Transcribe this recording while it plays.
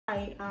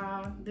Hi,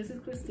 this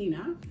is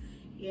Christina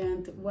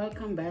and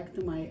welcome back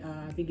to my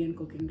vegan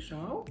cooking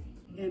show.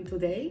 And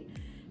today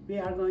we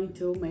are going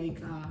to make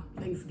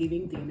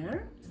Thanksgiving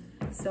dinner.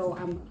 So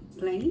I'm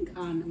planning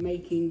on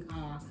making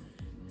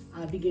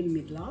a vegan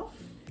meatloaf,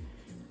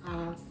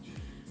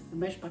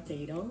 mashed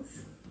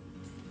potatoes,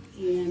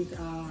 and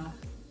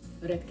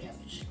red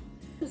cabbage.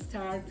 To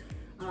start,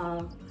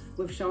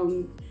 we've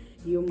shown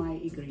you my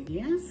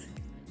ingredients.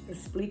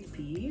 Split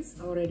peas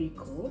already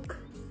cooked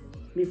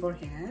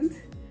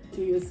beforehand.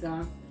 To use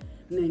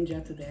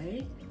Ninja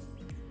today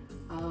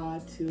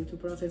to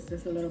process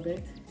this a little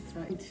bit.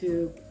 So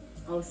to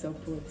also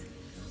put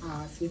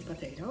sweet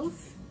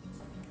potatoes,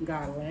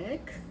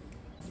 garlic,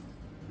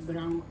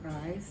 brown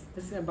rice.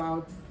 This is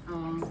about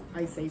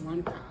I say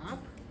 1 cup.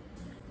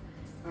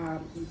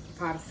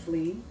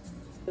 Parsley,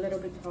 a little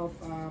bit of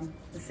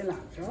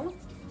cilantro,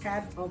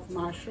 half of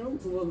mushroom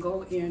will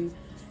go in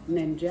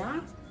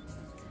Ninja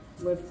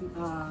with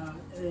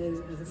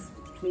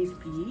split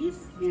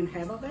peas, and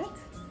half of it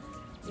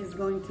is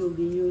going to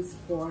be used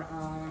for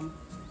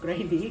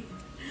gravy.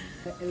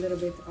 A little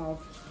bit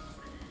of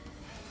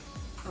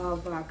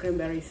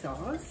cranberry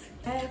sauce,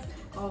 half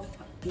of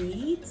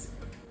beets,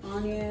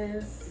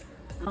 onions.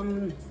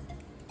 I'm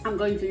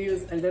going to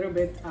use a little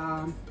bit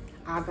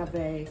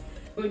agave.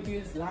 I'm going to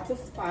use lots of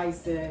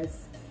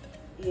spices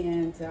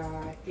and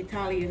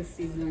Italian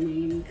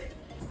seasoning,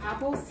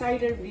 apple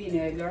cider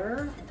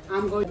vinegar.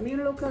 I'm going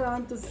to look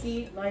around to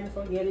see if I'm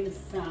forgetting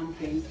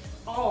something.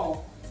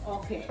 Oh,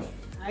 okay.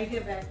 I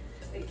have a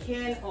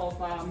can of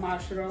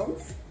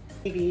mushrooms,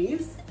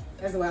 beans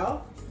as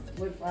well,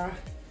 with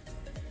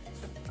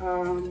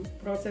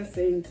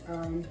processing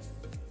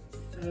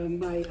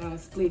my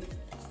split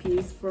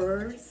peas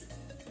first.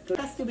 So it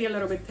has to be a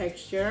little bit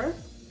texture.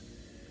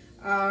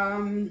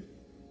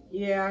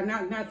 Yeah,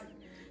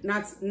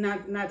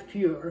 not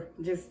pure,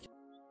 just.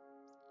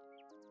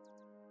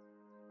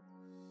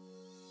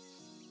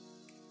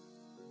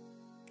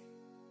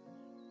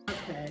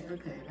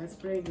 Okay, that's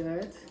pretty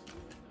good.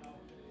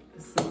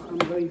 So I'm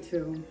going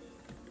to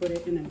put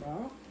it in a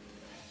bowl.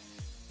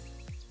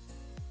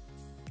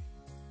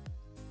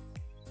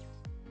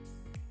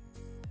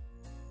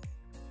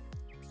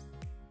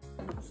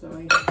 So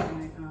I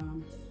have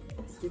my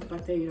sweet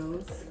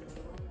potatoes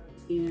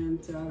and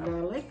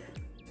garlic.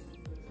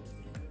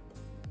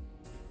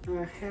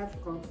 Half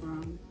of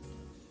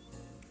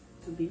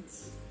the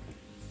beets.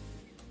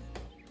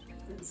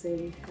 Let's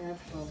say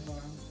half of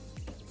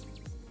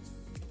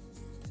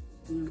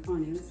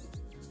onions.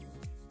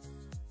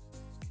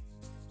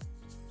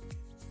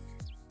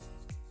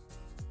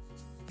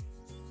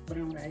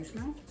 Brown rice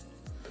now.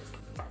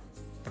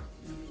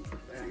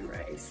 Brown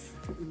rice.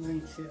 I'm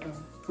going to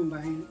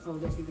combine all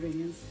the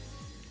ingredients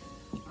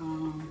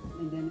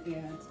and then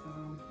add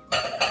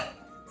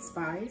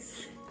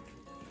spice.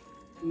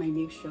 My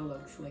mixture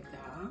looks like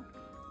that.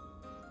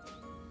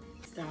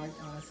 Start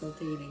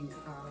sauteing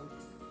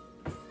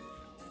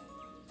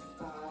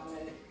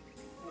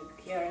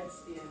carrots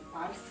and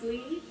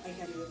parsley. I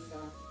have used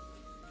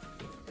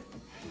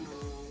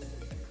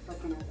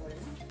coconut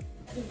oil.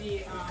 To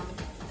be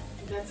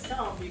that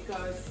stuff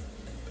because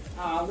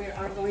we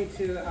are going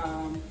to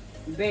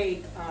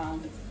bake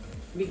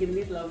vegan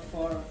meatloaf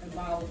for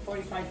about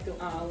 45 to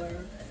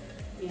hours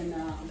in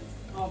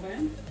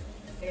oven.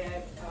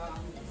 Add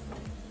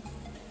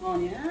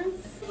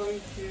onions.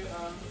 Going to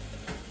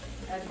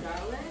add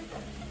garlic.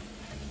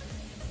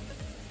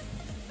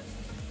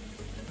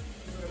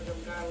 A little bit of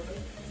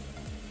garlic.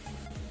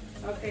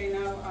 Okay,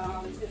 now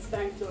it's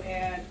time to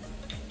add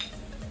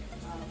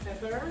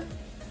pepper.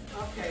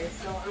 Okay,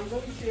 so I'm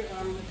going to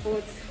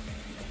put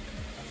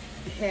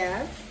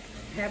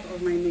half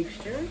of my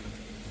mixture.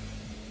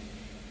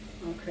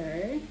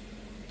 Okay,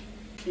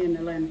 in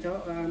the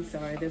lentil. I'm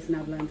sorry, that's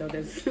not lentil.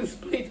 That's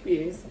split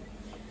peas.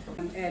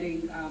 I'm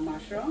adding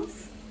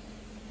mushrooms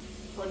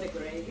for the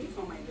gravy,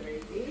 for my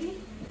gravy.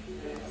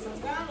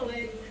 Some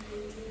garlic.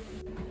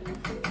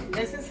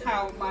 This is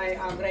how my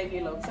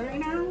gravy looks right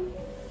now.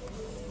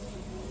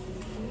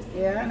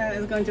 Yeah, and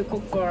it's going to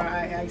cook for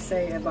I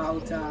say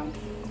about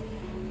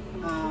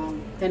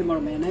 10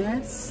 more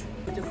minutes.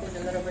 I'm going to put a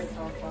little bit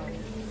of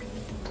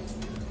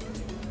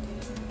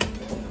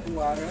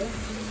water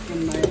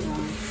in my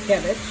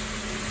cabbage.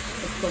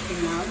 It's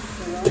cooking out.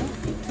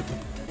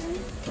 Okay.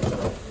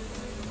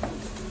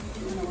 I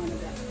don't want it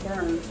to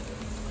burn.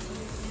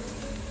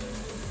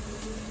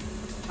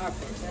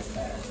 Okay, that's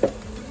better.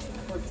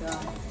 Put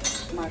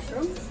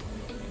mushrooms.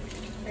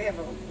 I have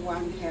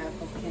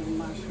 1/2 of canned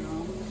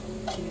mushroom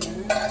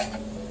here.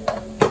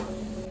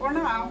 For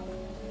now,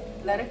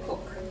 let it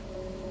cook.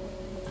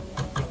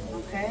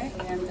 Okay,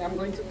 and I'm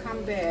going to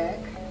come back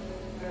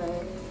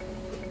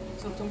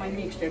to my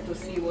mixture to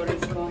see what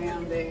is going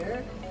on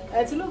there.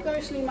 Let's look,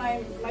 actually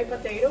my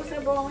potatoes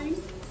are boiling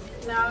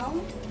now.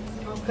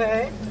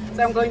 Okay,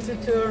 so I'm going to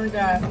turn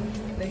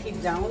the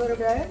heat down a little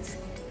bit.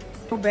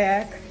 Go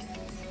back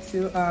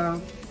to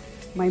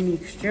my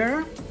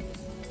mixture.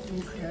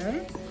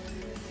 Okay,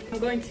 I'm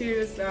going to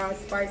use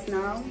spice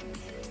now.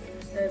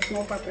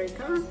 Small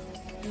paprika,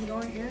 is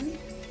going in.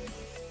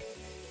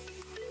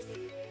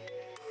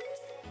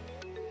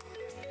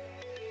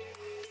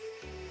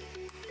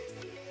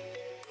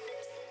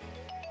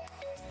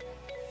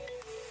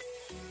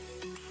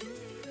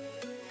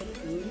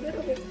 A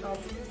little bit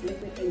of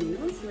liquid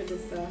aminos with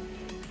this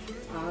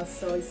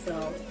soy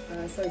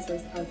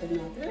sauce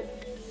alternative.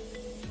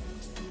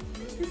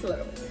 Just a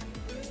little bit.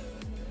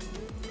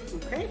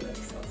 Okay, black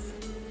sauce,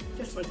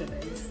 just for the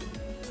base.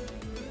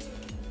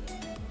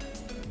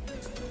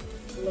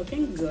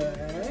 Looking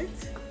good.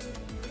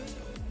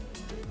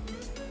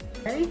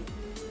 Okay,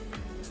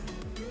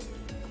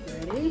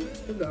 ready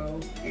to go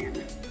in.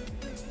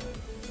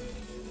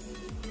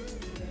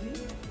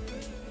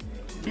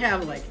 We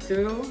have like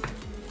 2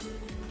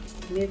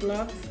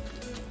 meatloafs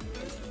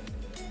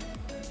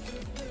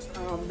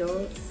of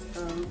those,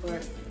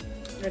 but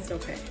that's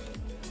okay.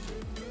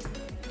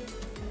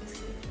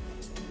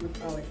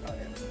 With olive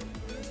oil.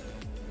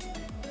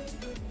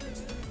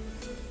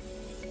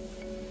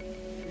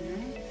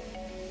 Okay.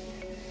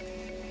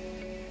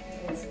 So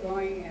it's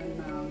going in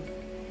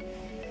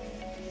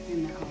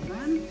the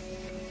oven.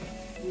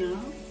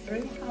 Now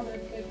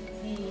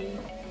 350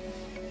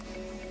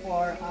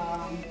 for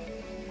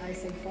I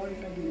say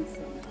 45 minutes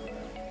from now.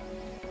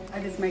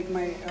 I just make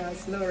my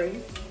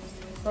slurry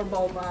for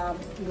both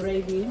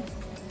gravy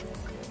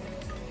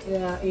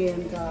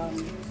and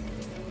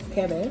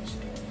cabbage,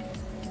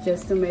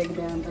 just to make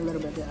them a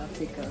little bit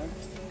thicker.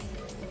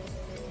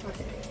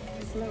 Okay,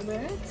 just a little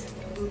bit.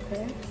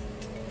 Okay.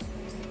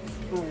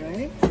 All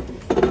right.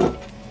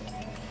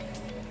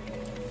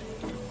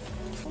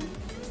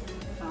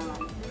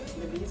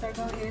 The beets are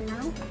going in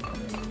now.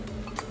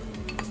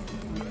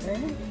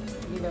 Okay.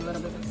 Give a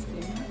little bit of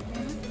steam.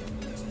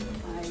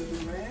 I do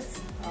the rest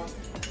of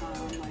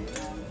my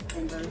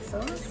cranberry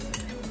sauce.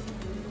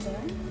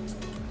 Okay.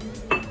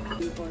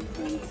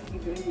 Important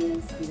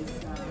ingredients is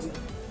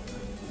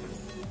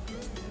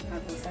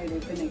apple cider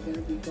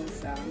vinegar, because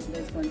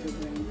that's going to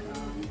bring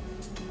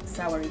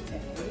sour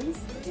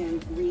taste,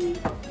 and we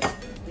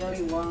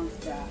really want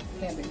the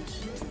cabbage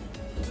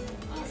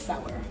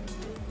sour.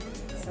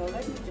 So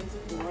let me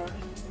just pour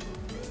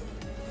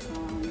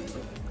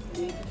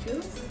beet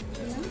juice.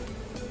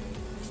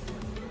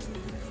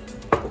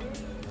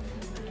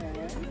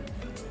 Okay.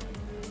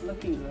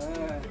 Looking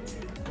good.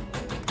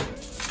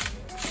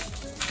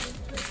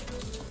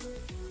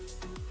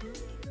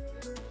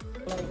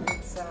 Like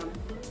it's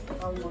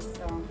almost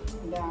done,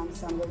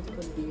 so I'm going to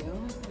put dill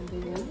in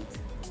the end.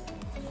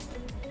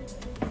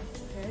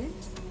 Okay.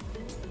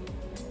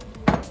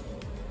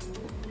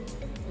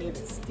 Give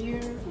it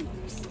stir,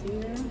 another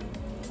stir.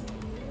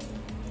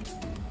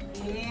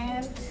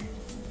 And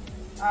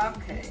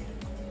okay.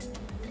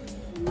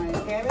 My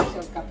cabbage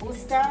or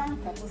kapusta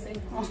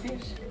in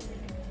Polish,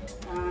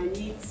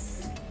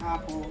 needs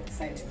apple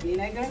cider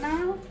vinegar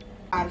now,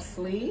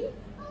 parsley.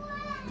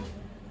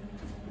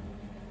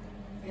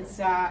 It's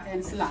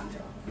and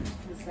cilantro.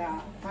 It's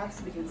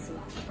parsley and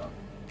cilantro.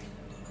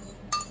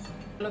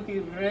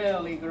 Looking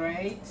really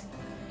great.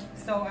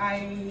 So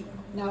I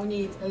now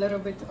need a little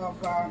bit of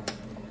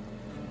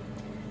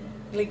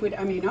liquid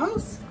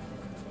aminos,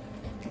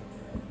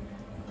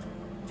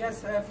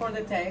 just for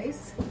the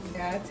taste.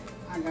 Got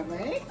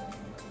agave.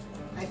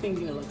 I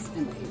think it looks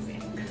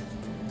amazing.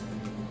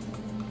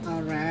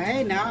 All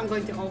right, now I'm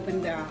going to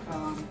open the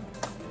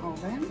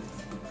oven.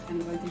 I'm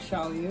going to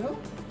show you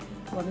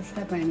what is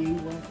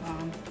happening with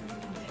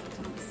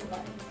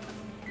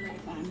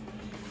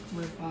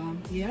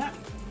yeah,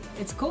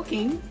 it's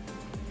cooking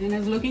and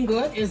it's looking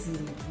good. It's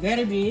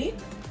very big,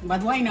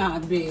 but why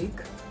not big?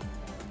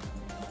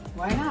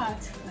 Why not?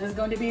 There's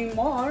going to be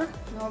more,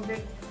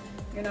 big,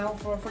 you know,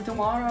 for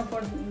tomorrow,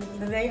 for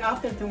the day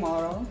after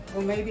tomorrow,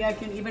 or maybe I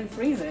can even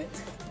freeze it.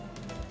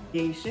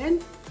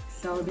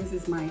 So this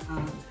is my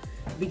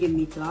vegan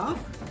meatloaf.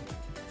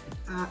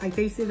 I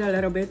tasted a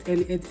little bit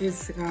and it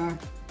is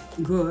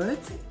good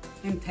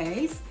in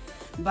taste,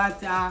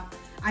 but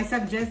I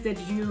suggest that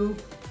you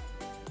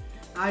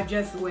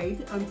just wait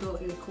until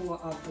it cool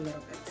off a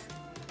little bit,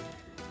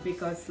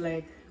 because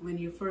like when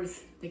you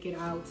first take it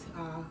out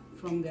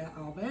from the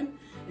oven,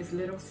 it's a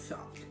little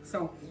soft.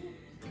 So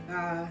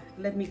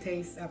let me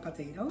taste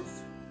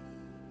potatoes.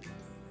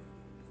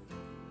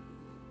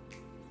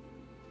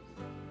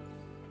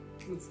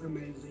 It's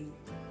amazing.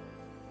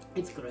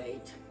 It's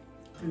great,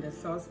 and the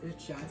sauce is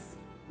just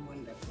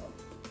wonderful.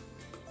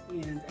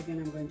 And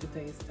again, I'm going to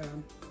taste a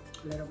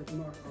little bit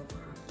more of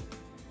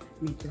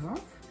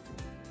meatloaf.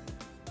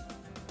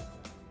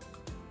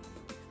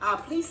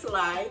 Please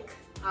like,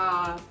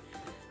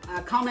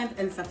 comment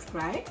and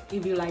subscribe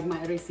if you like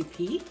my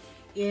recipe,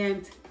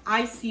 and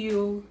I see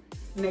you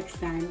next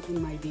time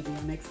in my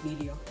next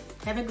video.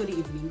 Have a good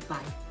evening.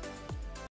 Bye.